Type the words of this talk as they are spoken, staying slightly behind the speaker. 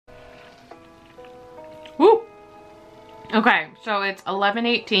Okay, so it's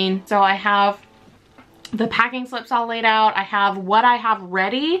 11:18. So I have the packing slips all laid out. I have what I have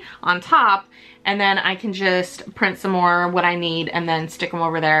ready on top, and then I can just print some more what I need and then stick them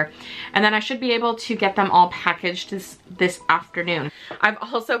over there. And then I should be able to get them all packaged this afternoon. I've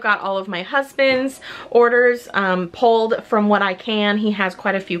also got all of my husband's orders pulled from what I can. He has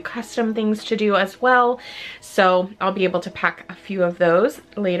quite a few custom things to do as well. So I'll be able to pack a few of those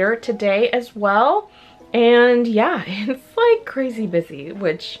later today as well. And yeah, it's like crazy busy,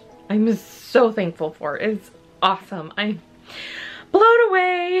 which I'm so thankful for. It's awesome. I'm blown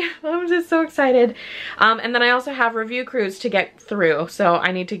away. I'm just so excited. And then I also have review crews to get through. So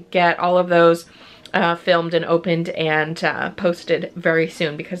I need to get all of those filmed and opened and posted very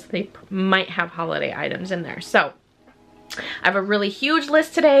soon because they might have holiday items in there. So I have a really huge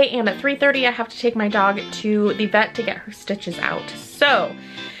list today, and at 3:30 I have to take my dog to the vet to get her stitches out. So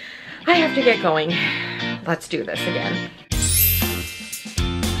I have to get going. Let's do this again. This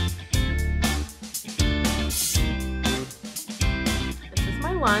is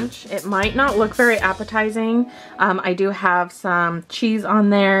my lunch. It might not look very appetizing. I do have some cheese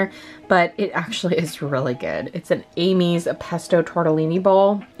on there, but it actually is really good. It's an Amy's pesto tortellini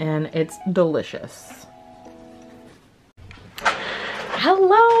bowl, and it's delicious.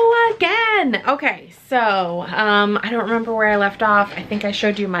 Hello again. Okay, so I don't remember where I left off. I think I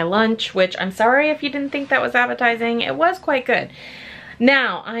showed you my lunch, which I'm sorry if you didn't think that was appetizing. It was quite good.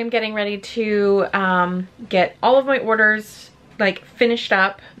 Now I'm getting ready to get all of my orders like finished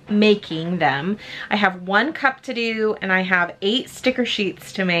up, making them. I have 1 cup to do, and I have 8 sticker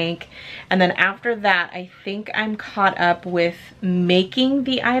sheets to make, and then after that I think I'm caught up with making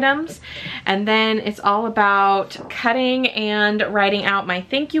the items, and then it's all about cutting and writing out my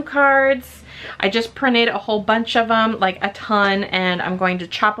thank you cards. I just printed a whole bunch of them, like a ton, and I'm going to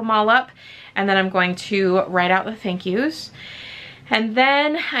chop them all up, and then I'm going to write out the thank yous. And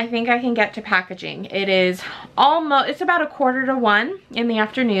then I think I can get to packaging. It is almost, it's about 1:45 in the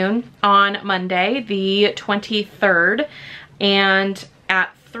afternoon on Monday, the 23rd. And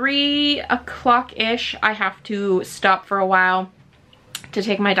at 3 o'clock-ish, I have to stop for a while to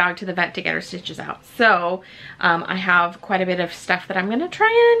take my dog to the vet to get her stitches out. So I have quite a bit of stuff that I'm gonna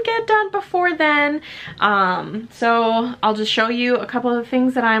try and get done before then. So I'll just show you a couple of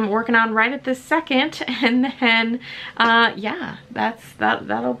things that I'm working on right at this second, and then yeah,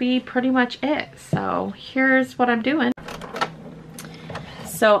 that'll be pretty much it. So here's what I'm doing.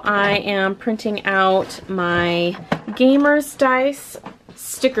 So I am printing out my Gamer's Dice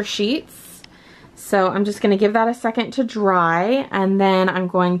sticker sheets. So I'm just going to give that a second to dry, and then I'm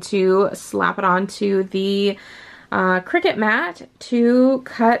going to slap it onto the Cricut mat to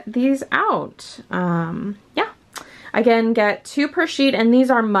cut these out. Yeah. Again, get 2 per sheet, and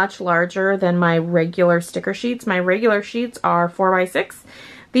these are much larger than my regular sticker sheets. My regular sheets are 4x6.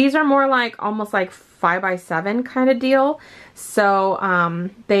 These are more like almost like 5x7 kind of deal. So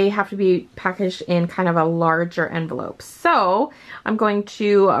they have to be packaged in kind of a larger envelope. So I'm going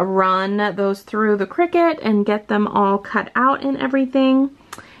to run those through the Cricut and get them all cut out and everything.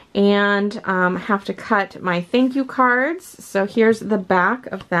 And have to cut my thank you cards. So here's the back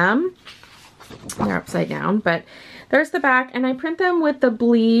of them. They're upside down, but there's the back, and I print them with the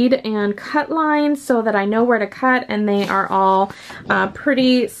bleed and cut lines so that I know where to cut, and they are all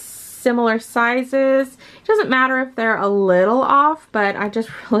pretty similar sizes. It doesn't matter if they're a little off, but I just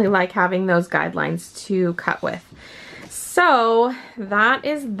really like having those guidelines to cut with. So that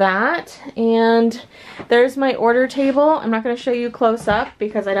is that, and there's my order table. I'm not going to show you close up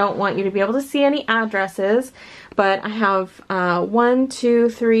because I don't want you to be able to see any addresses, but I have 1, 2,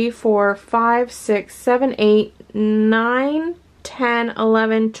 3, 4, 5, 6, 7, 8, 9, 10,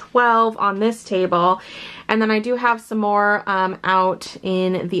 11, 12 on this table. And then I do have some more out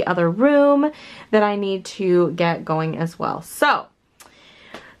in the other room that I need to get going as well. So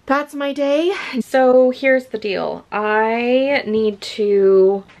that's my day. So here's the deal. I need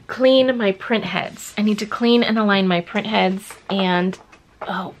to clean my print heads. I need to clean and align my print heads, and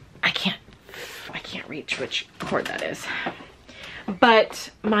oh, I can't reach which cord that is.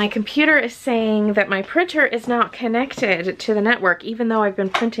 But my computer is saying that my printer is not connected to the network, even though I've been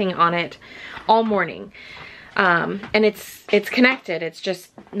printing on it all morning. And it's connected, it's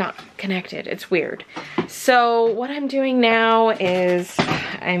just not connected. It's weird. So what I'm doing now is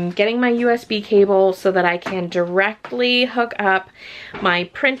I'm getting my USB cable so that I can directly hook up my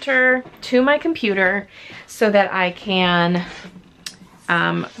printer to my computer so that I can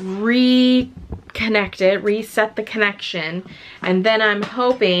reconnect it, reset the connection, and then I'm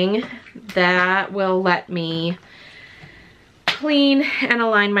hoping that will let me clean and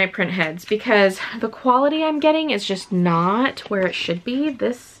align my print heads because the quality I'm getting is just not where it should be.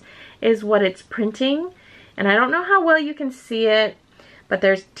 This is what it's printing, and I don't know how well you can see it, but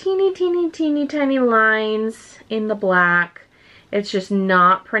there's teeny tiny lines in the black. It's just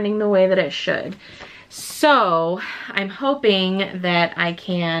not printing the way that it should. So I'm hoping that I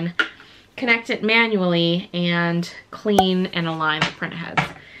can connect it manually and clean and align the print heads.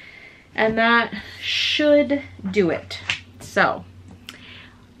 And that should do it. So,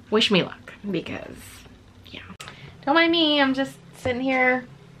 wish me luck because, yeah. Don't mind me, I'm just sitting here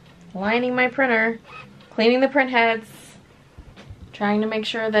aligning my printer, cleaning the print heads, trying to make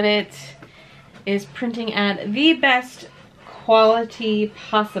sure that it is printing at the best quality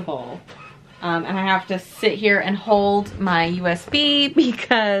possible. And I have to sit here and hold my USB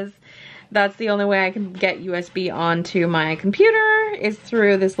because that's the only way I can get USB onto my computer is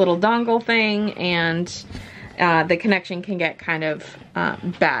through this little dongle thing, and the connection can get kind of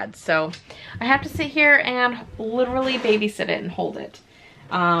bad. So I have to sit here and literally babysit it and hold it.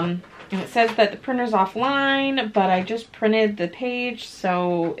 And it says that the printer's offline, but I just printed the page,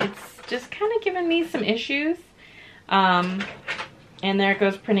 so it's just kind of giving me some issues. And there it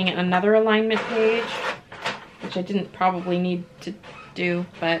goes, printing another alignment page, which I didn't probably need to do,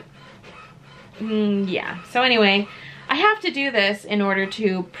 but yeah. So anyway, I have to do this in order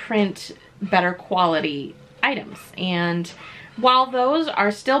to print better quality items. And while those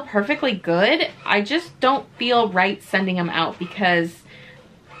are still perfectly good, I just don't feel right sending them out because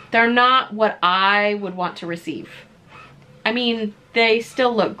they're not what I would want to receive. I mean, they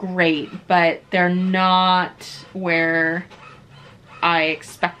still look great, but they're not where I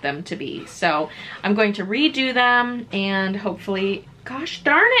expect them to be. So I'm going to redo them and hopefully, gosh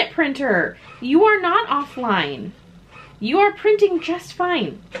darn it, printer, you are not offline. You are printing just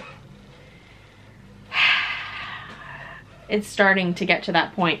fine. It's starting to get to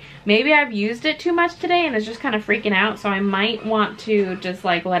that point. Maybe I've used it too much today and it's just kind of freaking out, so I might want to just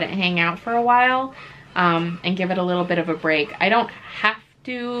like let it hang out for a while and give it a little bit of a break. I don't have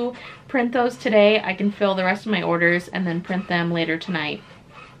to print those today. I can fill the rest of my orders and then print them later tonight,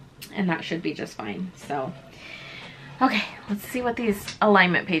 and that should be just fine. So okay, let's see what these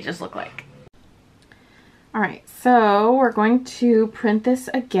alignment pages look like. All right, so we're going to print this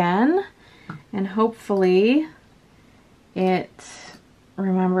again, and hopefully it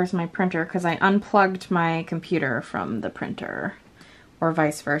remembers my printer because I unplugged my computer from the printer, or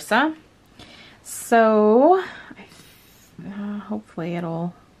vice versa. So hopefully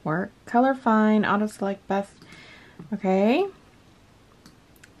it'll work. Color fine, auto select best. Okay.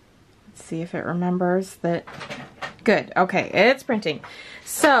 Let's see if it remembers that. Good. Okay, it's printing.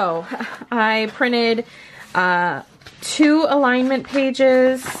 So I printed 2 alignment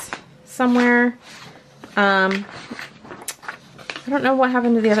pages somewhere. I don't know what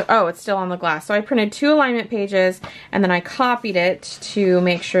happened to the other. Oh, it's still on the glass. So I printed 2 alignment pages and then I copied it to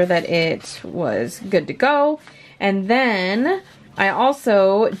make sure that it was good to go. And then I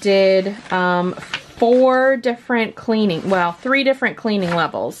also did 3 different cleaning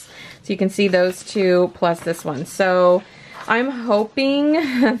levels. So you can see those 2 plus this one. So I'm hoping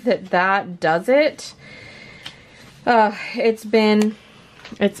that that does it. It's been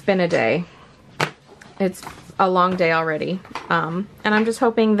a day. It's a long day already. And I'm just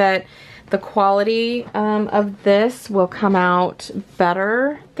hoping that the quality of this will come out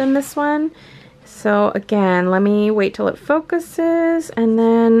better than this one. So again, let me wait till it focuses, and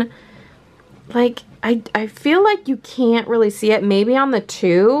then like I feel like you can't really see it. Maybe on the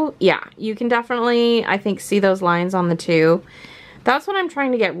 2, yeah, you can definitely, I think, see those lines on the 2. That's what I'm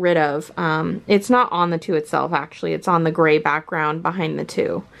trying to get rid of. It's not on the 2 itself, actually. It's on the gray background behind the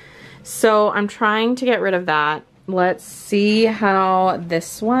 2. So I'm trying to get rid of that. Let's see how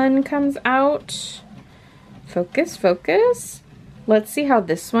this one comes out. Focus, focus. Let's see how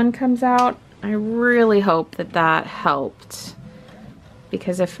this one comes out. I really hope that that helped,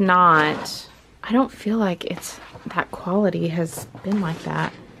 because if not, I don't feel like that quality has been like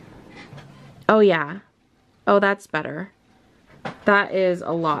that. Oh yeah. Oh, that's better. That is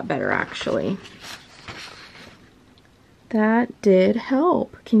a lot better, actually. That did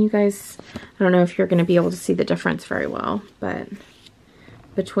help. Can you guys, I don't know if you're going to be able to see the difference very well, but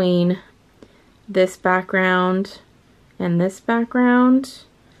between this background and this background,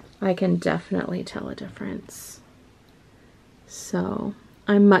 I can definitely tell a difference. So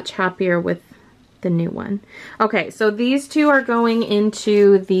I'm much happier with the new one. Okay, so these 2 are going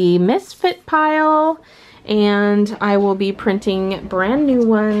into the misfit pile, and I will be printing brand new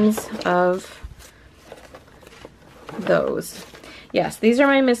ones of those. Yes, these are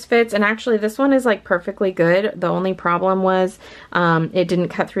my Misfits, and actually this one is like perfectly good. The only problem was it didn't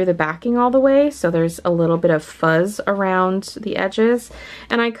cut through the backing all the way, so there's a little bit of fuzz around the edges.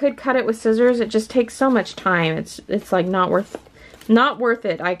 And I could cut it with scissors. It just takes so much time. It's like not worth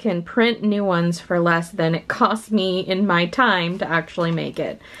it. I can print new ones for less than it costs me in my time to actually make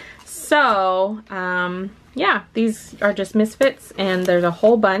it. So, yeah, these are just Misfits, and there's a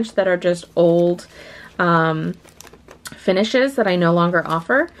whole bunch that are just old finishes that I no longer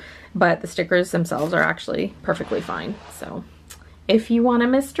offer, but the stickers themselves are actually perfectly fine. So, if you want a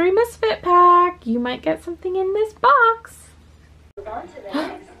mystery Misfit pack, you might get something in this box.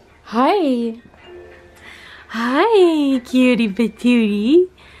 Hi. Hi, cutie patootie.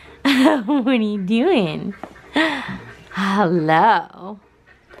 What are you doing? Hello.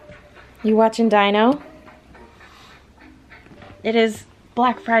 You watching Dino? It is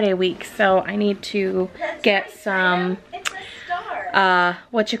Black Friday week, so I need to get some,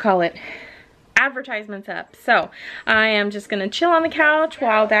 advertisements up. So I am just gonna chill on the couch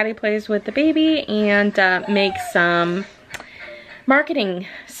while Daddy plays with the baby and make some marketing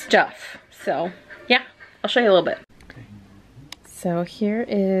stuff. So yeah, I'll show you a little bit. Okay. So here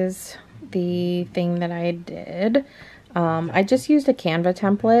is the thing that I did. I just used a Canva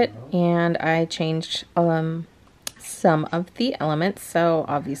template and I changed some of the elements. So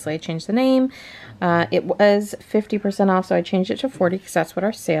obviously I changed the name. It was 50% off, so I changed it to 40 because that's what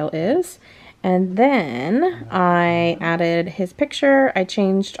our sale is. And then I added his picture. I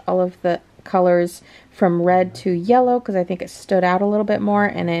changed all of the colors from red to yellow because I think it stood out a little bit more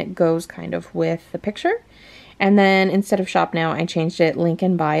and it goes kind of with the picture. And then instead of shop now, I changed it link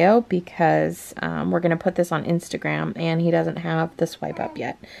in bio because we're going to put this on Instagram and he doesn't have the swipe up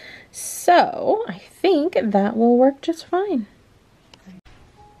yet. So I think that will work just fine.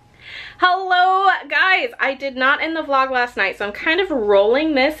 Hello guys, I did not end the vlog last night, so I'm kind of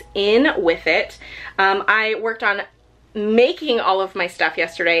rolling this in with it. I worked on making all of my stuff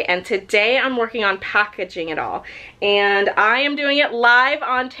yesterday, and today I'm working on packaging it all. And I am doing it live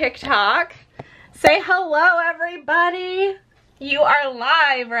on TikTok. Say hello everybody. You are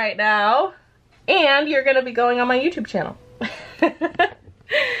live right now. And you're gonna be going on my YouTube channel.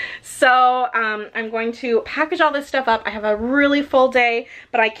 So I'm going to package all this stuff up. I have a really full day,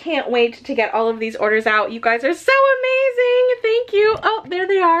 but I can't wait to get all of these orders out. You guys are so amazing. Thank you. Oh, there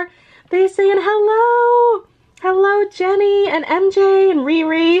they are. They're saying hello. Hello, Jenny and MJ and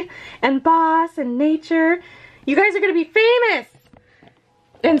Riri and Boss and Nature. You guys are going to be famous.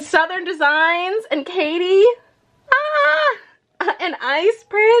 And Southern Designs and Katie. And Ice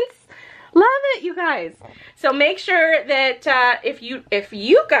Prince. Love it, you guys. So make sure that if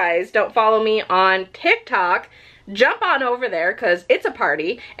you guys don't follow me on TikTok, jump on over there because it's a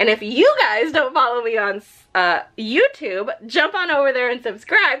party. And if you guys don't follow me on YouTube, jump on over there and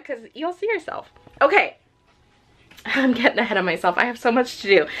subscribe because you'll see yourself. Okay, I'm getting ahead of myself. I have so much to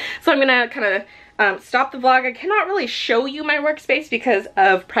do. So I'm gonna kind of stop the vlog. I cannot really show you my workspace because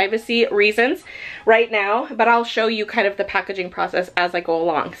of privacy reasons right now, but I'll show you kind of the packaging process as I go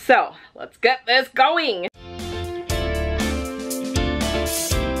along. So let's get this going.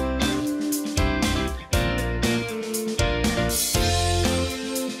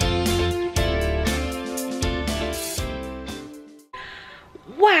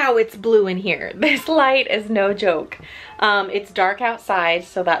 Wow, it's blue in here. This light is no joke. It's dark outside,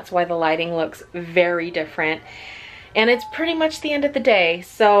 so that's why the lighting looks very different. And it's pretty much the end of the day.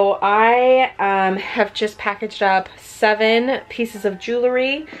 So I have just packaged up 7 pieces of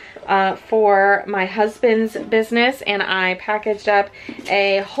jewelry for my husband's business, and I packaged up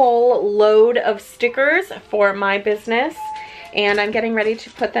a whole load of stickers for my business, and I'm getting ready to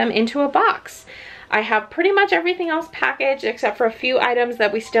put them into a box. I have pretty much everything else packaged except for a few items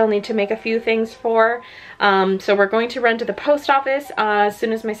that we still need to make a few things for. So we're going to run to the post office as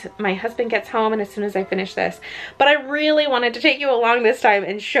soon as my husband gets home and as soon as I finish this. But I really wanted to take you along this time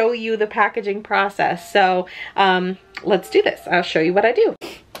and show you the packaging process. So let's do this. I'll show you what I do.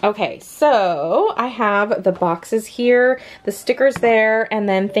 Okay, so I have the boxes here, the stickers there, and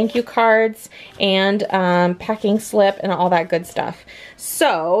then thank you cards and packing slip and all that good stuff.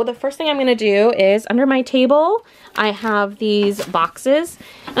 So the first thing I'm gonna do is under my table, I have these boxes.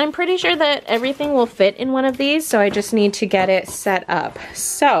 And I'm pretty sure that everything will fit in one of these, so I just need to get it set up.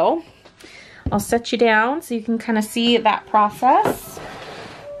 So I'll set you down so you can kind of see that process.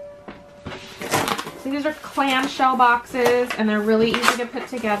 So these are clamshell boxes and they're really easy to put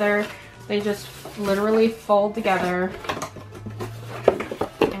together. They just literally fold together.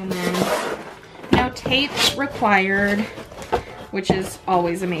 And then no tape required, which is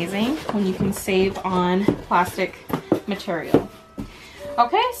always amazing when you can save on plastic material.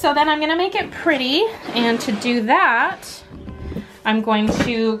 Okay, so then I'm gonna make it pretty, and to do that, I'm going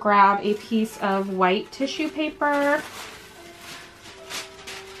to grab a piece of white tissue paper,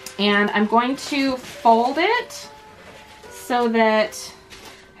 and I'm going to fold it so that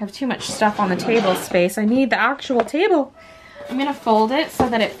I have too much stuff on the table space. I need the actual table. I'm gonna fold it so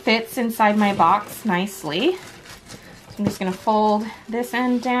that it fits inside my box nicely. So I'm just gonna fold this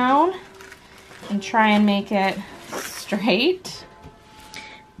end down and try and make it straight.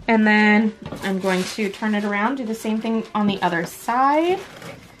 And then I'm going to turn it around, do the same thing on the other side.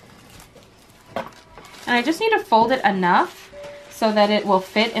 And I just need to fold it enough so that it will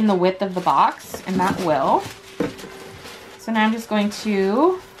fit in the width of the box, and that will. So now I'm just going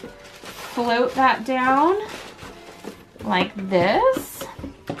to float that down like this.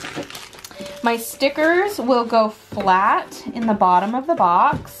 My stickers will go flat in the bottom of the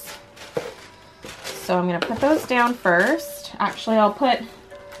box. So I'm gonna put those down first. Actually, I'll put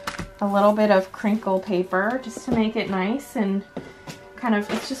a little bit of crinkle paper just to make it nice and kind of,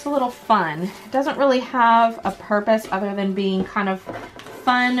 it's just a little fun. It doesn't really have a purpose other than being kind of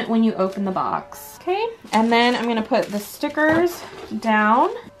fun when you open the box. Okay, and then I'm gonna put the stickers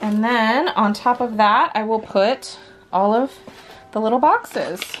down, and then on top of that, I will put all of the little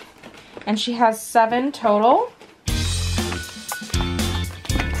boxes. And she has 7 total.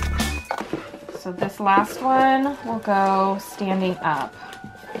 So this last one will go standing up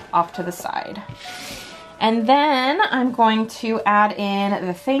off to the side. And then I'm going to add in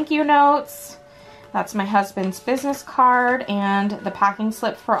the thank you notes. That's my husband's business card and the packing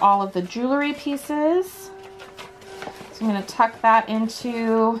slip for all of the jewelry pieces. So I'm going to tuck that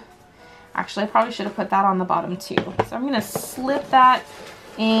into, actually I probably should have put that on the bottom too. So I'm going to slip that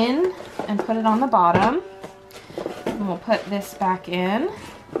in and put it on the bottom. And we'll put this back in.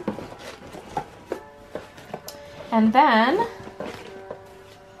 And then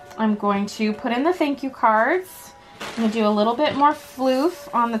I'm going to put in the thank you cards. I'm going to do a little bit more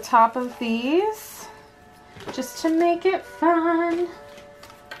floof on the top of these, just to make it fun.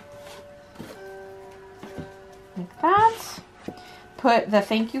 Like that. Put the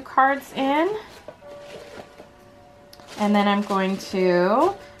thank you cards in. And then I'm going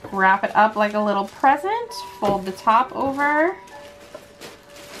to wrap it up like a little present, fold the top over.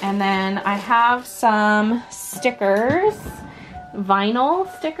 And then I have some stickers,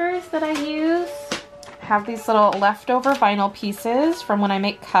 vinyl stickers that I use. I have these little leftover vinyl pieces from when I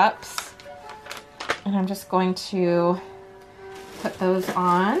make cups. And I'm just going to put those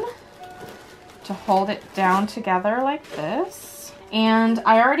on to hold it down together like this. And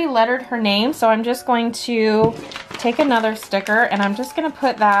I already lettered her name, so I'm just going to take another sticker and I'm just going to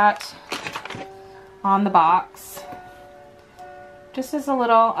put that on the box. Just as a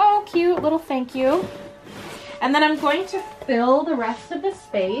little, oh, cute little thank you. And then I'm going to fill the rest of the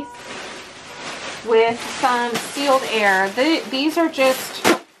space with some sealed air. These are just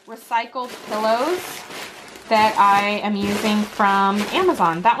recycled pillows that I am using from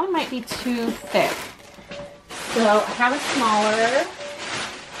Amazon. That one might be too thick. So I have a smaller,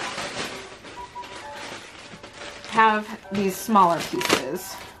 have these smaller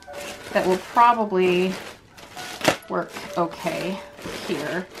pieces that will probably work okay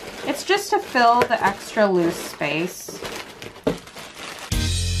here. It's just to fill the extra loose space.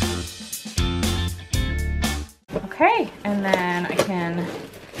 Okay, and then I can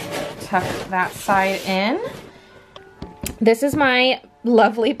tuck that side in. This is my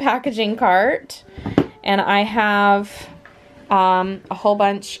lovely packaging cart, and I have a whole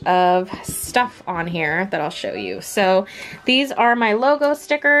bunch of stuff on here that I'll show you. So these are my logo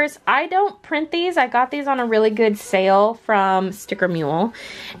stickers. I don't print these. I got these on a really good sale from Sticker Mule.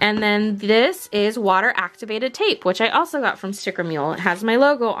 And then this is water activated tape, which I also got from Sticker Mule. It has my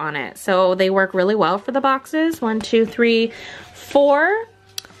logo on it. So they work really well for the boxes. 1, 2, 3, 4.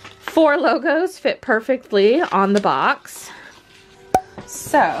 4 logos fit perfectly on the box.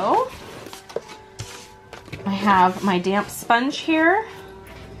 So I have my damp sponge here.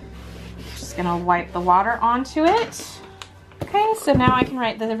 Just gonna wipe the water onto it. Okay, so now I can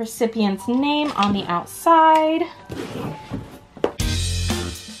write the recipient's name on the outside.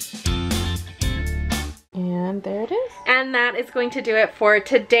 And there it is. And that is going to do it for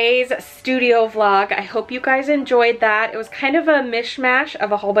today's studio vlog. I hope you guys enjoyed that. It was kind of a mishmash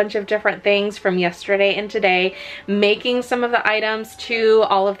of a whole bunch of different things from yesterday and today, making some of the items to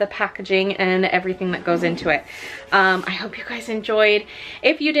all of the packaging and everything that goes into it. I hope you guys enjoyed.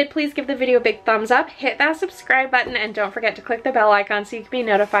 If you did, please give the video a big thumbs up, hit that subscribe button, and don't forget to click the bell icon so you can be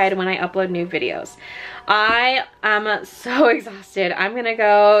notified when I upload new videos. I am so exhausted. I'm gonna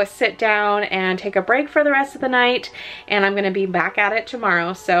go sit down and take a break for the rest of the night, and I'm gonna be back at it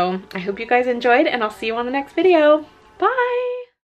tomorrow. So I hope you guys enjoyed, and I'll see you on the next video. Bye.